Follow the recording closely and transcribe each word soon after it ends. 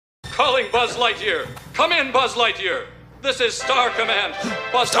calling Buzz Lightyear. Come in, Buzz Lightyear. This is Star Command.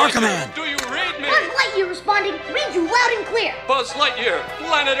 Buzz Star Lightyear, Command. do you read me? Buzz Lightyear responding. Read you loud and clear. Buzz Lightyear,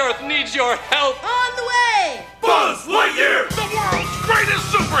 planet Earth needs your help. On the way. Buzz Lightyear, the world's greatest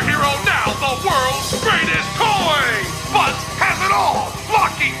superhero, now the world's greatest toy. Buzz has it all.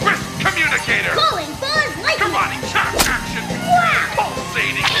 Locking wrist communicator. Calling Buzz Lightyear. Karate chop action. Wow.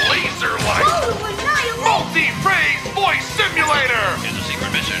 Pulsating laser light. Total annihilation. Multi-phase voice simulator. Is a secret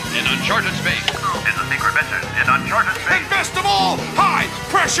mission in uncharted space. Is a secret mission in uncharted space. And best of all,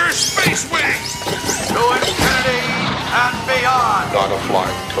 high-pressure space wings. To infinity and beyond. Not a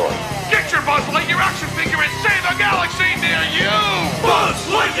flying toy. Get your Buzz Lightyear action figure and save a galaxy near you. Buzz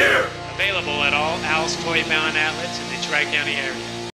Lightyear. Available at all Al's Toy Bound outlets in the Tri-County area.